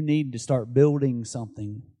you need to start building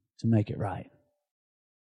something to make it right.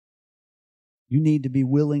 You need to be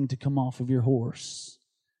willing to come off of your horse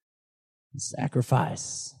and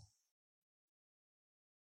sacrifice.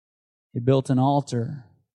 He built an altar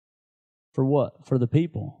for what? For the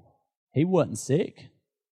people. He wasn't sick.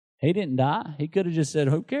 He didn't die. He could have just said,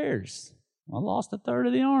 who cares? I lost a third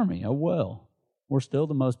of the army. Oh, well. We're still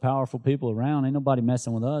the most powerful people around. Ain't nobody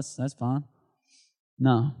messing with us. That's fine.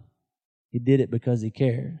 No. He did it because he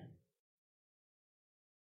cared.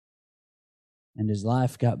 And his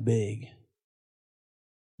life got big.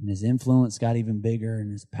 And his influence got even bigger,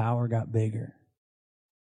 and his power got bigger.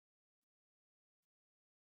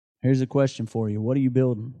 Here's a question for you. What are you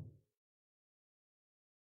building?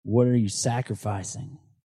 What are you sacrificing?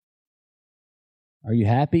 Are you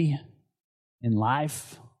happy in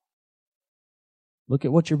life? Look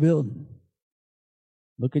at what you're building.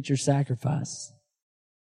 Look at your sacrifice.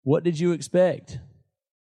 What did you expect?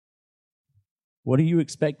 What are you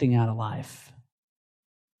expecting out of life?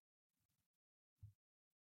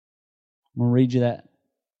 I'm going to read you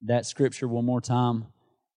that scripture one more time,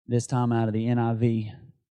 this time out of the NIV,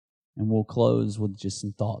 and we'll close with just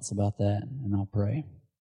some thoughts about that, and I'll pray.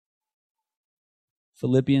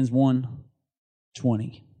 Philippians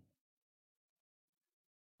 1:20.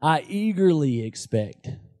 I eagerly expect.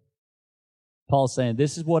 Paul's saying,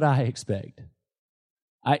 this is what I expect.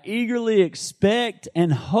 I eagerly expect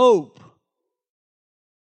and hope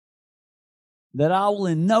that I will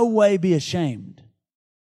in no way be ashamed,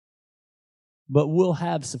 but will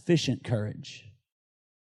have sufficient courage.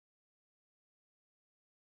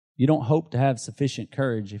 You don't hope to have sufficient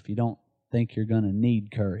courage if you don't think you're going to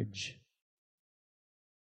need courage.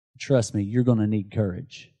 Trust me, you're going to need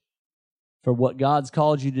courage. For what God's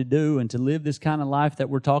called you to do and to live this kind of life that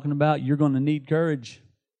we're talking about, you're going to need courage.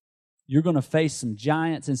 You're going to face some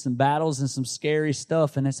giants and some battles and some scary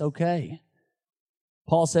stuff, and it's okay.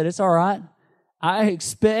 Paul said, it's all right. I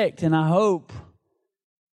expect and I hope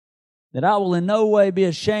that I will in no way be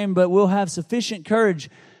ashamed, but will have sufficient courage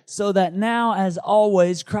so that now, as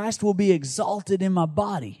always, Christ will be exalted in my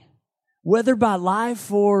body, whether by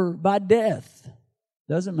life or by death.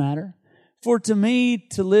 Doesn't matter. For to me,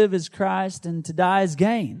 to live is Christ and to die is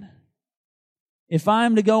gain. If I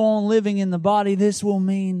am to go on living in the body, this will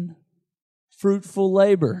mean fruitful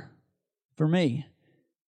labor for me.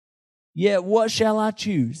 Yet what shall I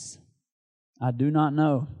choose? I do not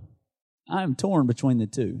know. I am torn between the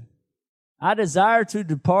two. I desire to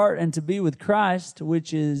depart and to be with Christ,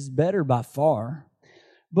 which is better by far.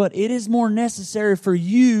 But it is more necessary for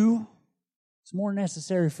you, it's more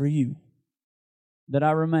necessary for you that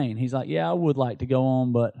I remain. He's like, yeah, I would like to go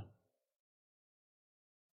on, but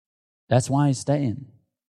that's why he's staying.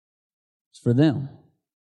 It's for them.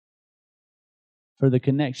 For the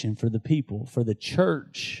connection, for the people, for the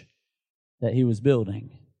church that he was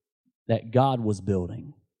building, that God was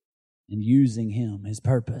building and using him, his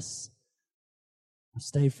purpose. I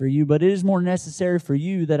stay for you, but it is more necessary for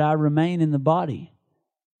you that I remain in the body.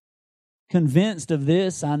 Convinced of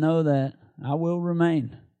this, I know that I will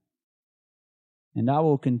remain. And I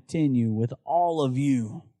will continue with all of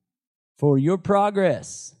you for your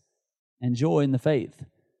progress and joy in the faith,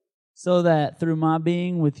 so that through my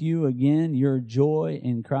being with you again, your joy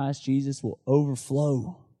in Christ Jesus will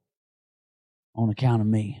overflow on account of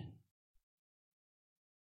me.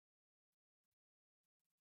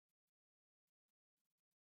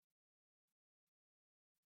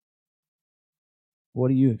 What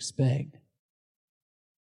do you expect?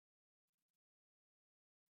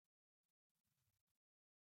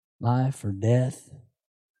 Life or death?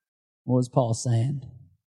 What was Paul saying?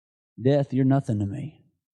 Death, you're nothing to me.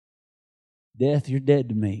 Death, you're dead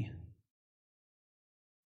to me.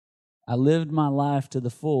 I lived my life to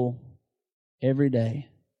the full every day,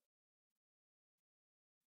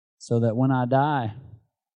 so that when I die,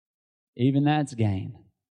 even that's gain.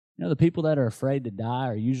 You know, the people that are afraid to die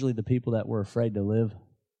are usually the people that were afraid to live.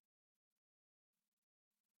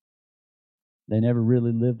 They never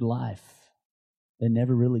really lived life. They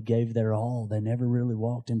never really gave their all. They never really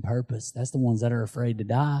walked in purpose. That's the ones that are afraid to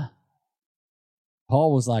die.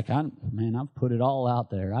 Paul was like, I've put it all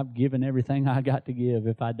out there. I've given everything I got to give.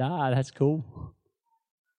 If I die, that's cool.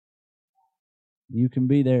 You can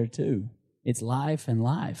be there too. It's life and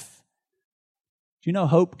life. Do you know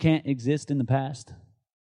hope can't exist in the past?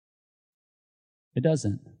 It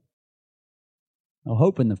doesn't. No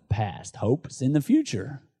hope in the past. Hope is in the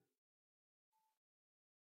future.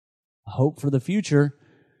 Hope for the future.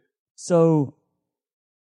 So,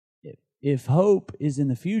 if hope is in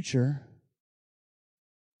the future,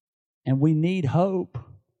 And we need hope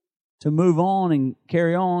to move on and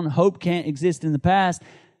carry on. Hope can't exist in the past.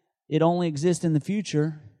 It only exists in the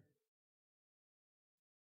future.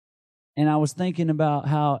 And I was thinking about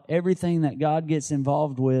how everything that God gets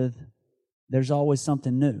involved with, there's always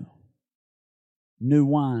something new. New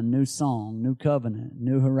wine, new song, new covenant,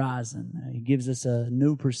 new horizon. He gives us a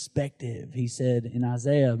new perspective. He said in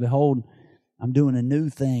Isaiah, "Behold, I'm doing a new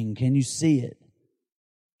thing. Can you see it?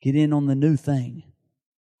 Get in on the new thing."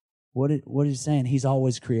 What is he saying? He's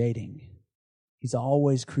always creating. He's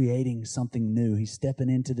always creating something new. He's stepping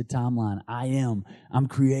into the timeline. I'm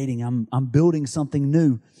creating. I'm building something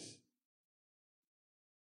new.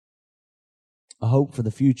 A hope for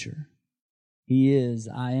the future. He is,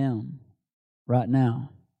 I am, right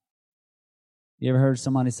now. You ever heard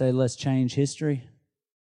somebody say, "Let's change history"?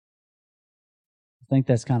 I think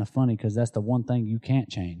that's kind of funny because that's the one thing you can't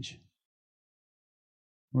change.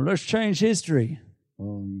 Well, let's change history.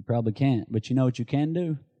 Well, you probably can't, but you know what you can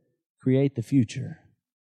do? Create the future.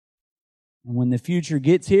 And when the future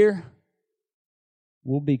gets here,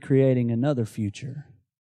 we'll be creating another future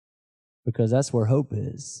because that's where hope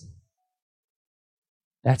is.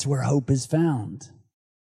 That's where hope is found,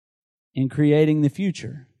 in creating the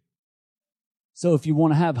future. So if you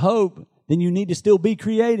want to have hope, then you need to still be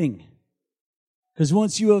creating. Because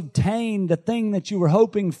once you obtain the thing that you were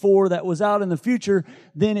hoping for that was out in the future,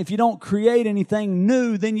 then if you don't create anything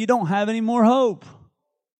new, then you don't have any more hope.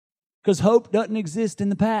 Because hope doesn't exist in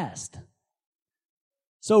the past.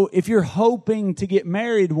 So if you're hoping to get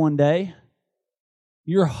married one day,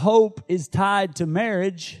 your hope is tied to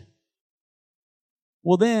marriage.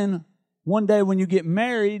 Well then, one day when you get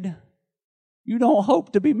married, you don't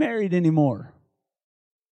hope to be married anymore.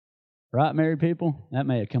 Right, married people? That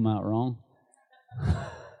may have come out wrong.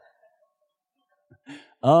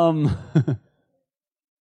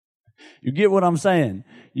 You get what I'm saying?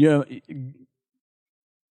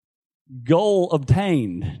 Goal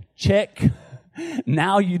obtained. Check.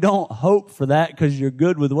 Now you don't hope for that because you're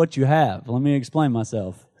good with what you have. Let me explain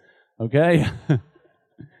myself. Okay?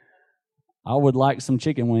 I would like some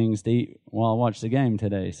chicken wings to eat while I watch the game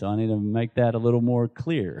today, so I need to make that a little more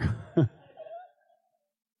clear.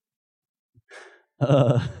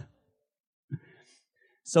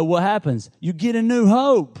 So what happens? You get a new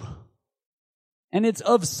hope. And it's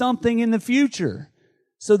of something in the future.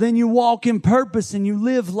 So then you walk in purpose and you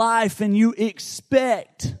live life and you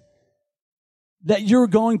expect that you're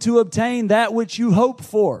going to obtain that which you hope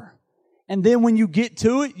for. And then when you get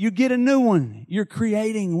to it, you get a new one. You're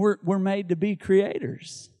creating. We're made to be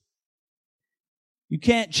creators. You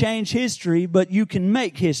can't change history, but you can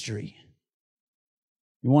make history.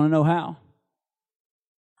 You want to know how?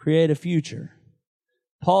 Create a future.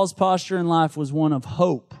 Paul's posture in life was one of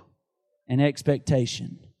hope and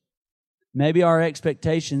expectation. Maybe our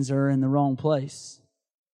expectations are in the wrong place.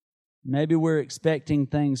 Maybe we're expecting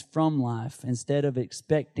things from life instead of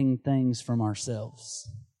expecting things from ourselves.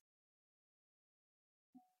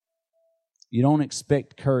 You don't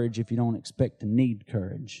expect courage if you don't expect to need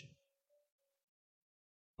courage.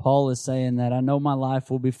 Paul is saying that I know my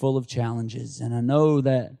life will be full of challenges, and I know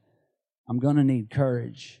that I'm going to need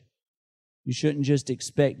courage. You shouldn't just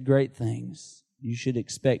expect great things. You should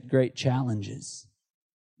expect great challenges.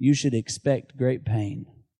 You should expect great pain.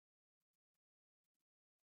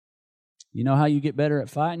 You know how you get better at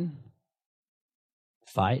fighting?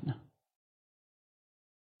 Fight.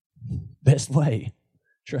 Best way.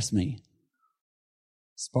 Trust me.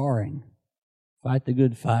 Sparring. Fight the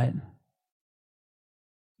good fight.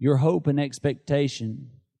 Your hope and expectation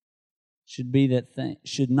should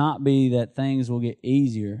not be that things will get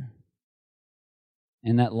easier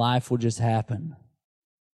and that life will just happen.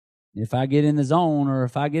 If I get in the zone or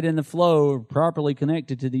if I get in the flow or properly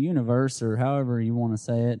connected to the universe or however you want to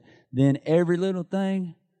say it, then every little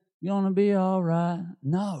thing going to be all right.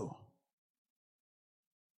 No.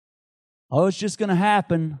 Oh, it's just going to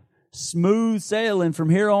happen. Smooth sailing from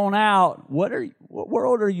here on out. What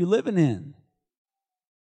world are you living in?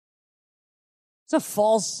 It's a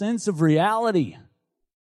false sense of reality.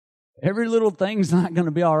 Every little thing's not going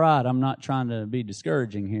to be all right. I'm not trying to be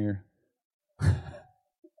discouraging here.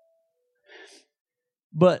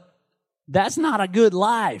 But that's not a good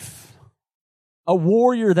life. A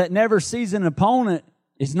warrior that never sees an opponent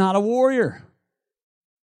is not a warrior.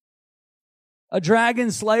 A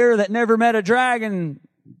dragon slayer that never met a dragon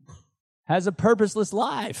has a purposeless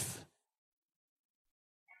life.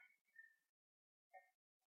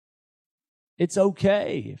 It's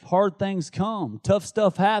okay if hard things come, tough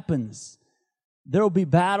stuff happens. There will be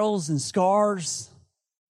battles and scars.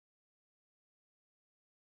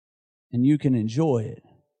 And you can enjoy it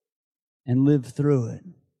and live through it.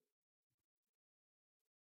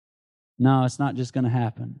 No, it's not just going to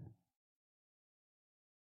happen.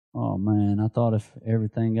 Oh man, I thought if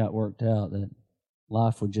everything got worked out that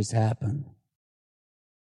life would just happen.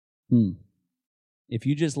 If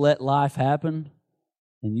you just let life happen,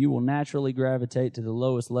 then you will naturally gravitate to the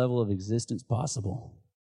lowest level of existence possible.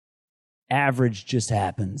 Average just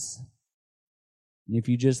happens. And if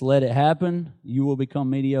you just let it happen, you will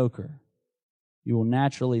become mediocre. You will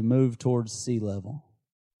naturally move towards sea level.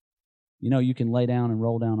 You know, you can lay down and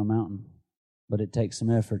roll down a mountain, but it takes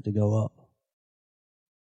some effort to go up.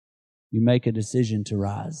 You make a decision to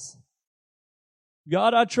rise.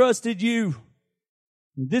 God, I trusted you.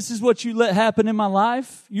 This is what you let happen in my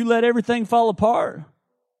life. You let everything fall apart.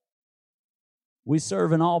 We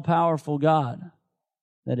serve an all-powerful God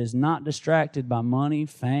that is not distracted by money,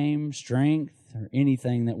 fame, strength, or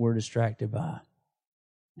anything that we're distracted by.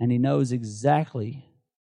 And He knows exactly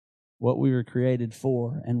what we were created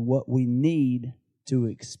for and what we need to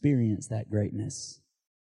experience that greatness.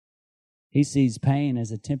 He sees pain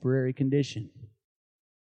as a temporary condition,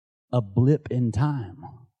 a blip in time.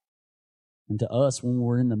 And to us, when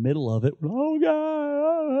we're in the middle of it, oh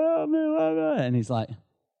God, help me. And He's like,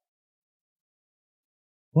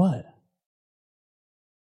 what?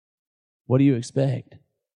 What do you expect?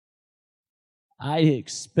 I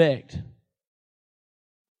expect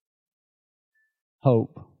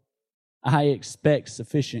hope. I expect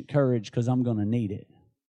sufficient courage because I'm going to need it.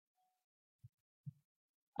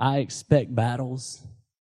 I expect battles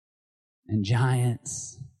and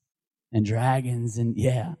giants and dragons, and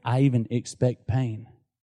yeah, I even expect pain.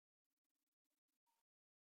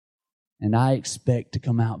 And I expect to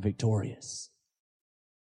come out victorious.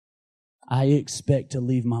 I expect to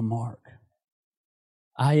leave my mark.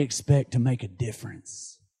 I expect to make a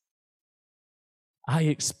difference. I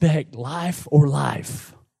expect life or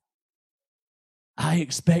life. I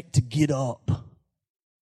expect to get up.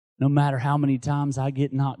 No matter how many times I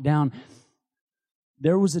get knocked down.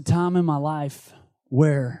 There was a time in my life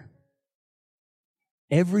where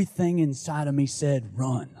everything inside of me said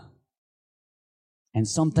run. And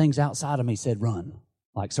some things outside of me said run,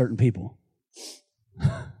 like certain people.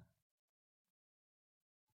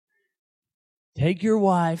 Take your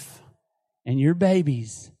wife and your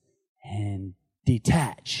babies and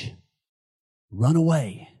detach. Run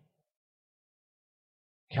away.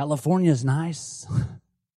 California's nice.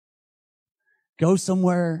 Go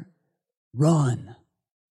somewhere. Run.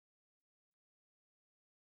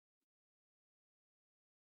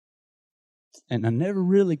 And I never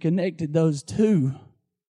really connected those two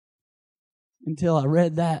until I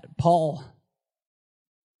read that. Paul,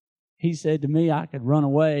 he said to me, I could run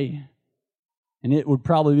away and it would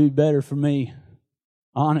probably be better for me,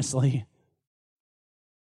 honestly.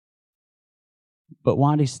 But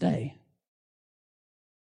why'd he stay?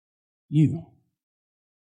 You.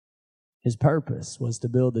 His purpose was to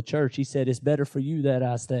build the church. He said, it's better for you that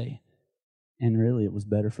I stay. And really, it was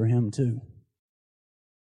better for him too.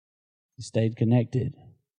 He stayed connected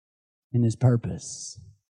in his purpose.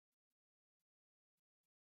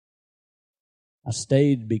 I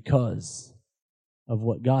stayed because of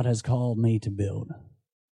what God has called me to build.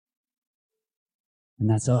 And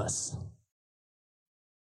that's us.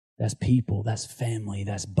 That's people, that's family,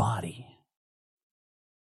 that's body.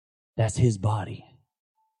 That's His body.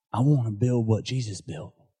 I want to build what Jesus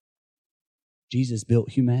built. Jesus built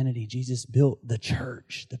humanity. Jesus built the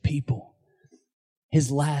church, the people. His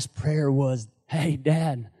last prayer was, hey,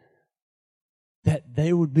 Dad, that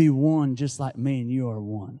they would be one just like me and you are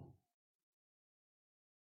one.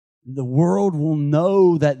 The world will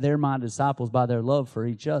know that they're my disciples by their love for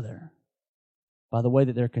each other, by the way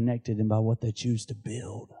that they're connected and by what they choose to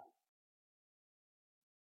build.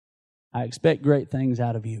 I expect great things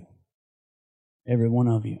out of you, every one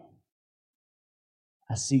of you.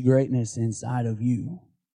 I see greatness inside of you.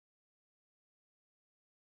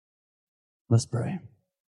 Let's pray.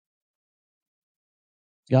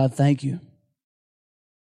 God, thank you.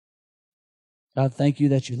 God, thank you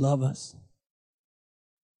that you love us.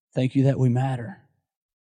 Thank you that we matter.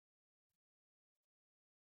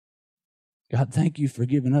 God, thank you for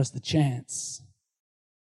giving us the chance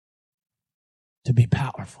to be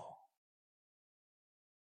powerful.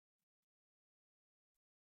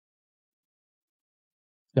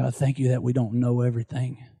 God, thank you that we don't know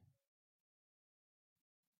everything,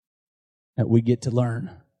 that we get to learn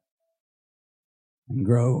and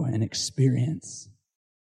grow and experience.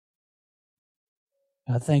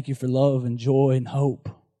 God, thank you for love and joy and hope.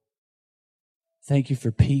 Thank you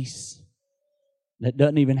for peace that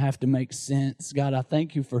doesn't even have to make sense. God, I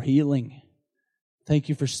thank you for healing. Thank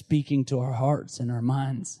you for speaking to our hearts and our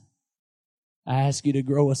minds. I ask you to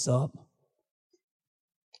grow us up.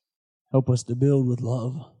 Help us to build with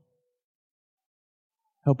love.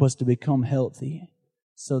 Help us to become healthy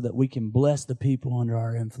so that we can bless the people under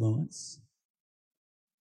our influence.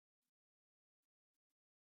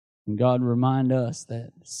 And God, remind us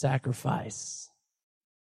that sacrifice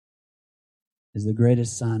is the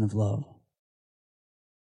greatest sign of love.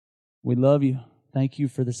 We love you. Thank you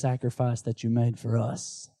for the sacrifice that you made for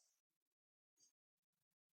us.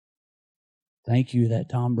 Thank you that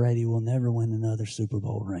Tom Brady will never win another Super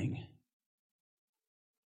Bowl ring.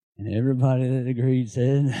 And everybody that agreed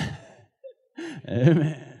said,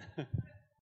 Amen.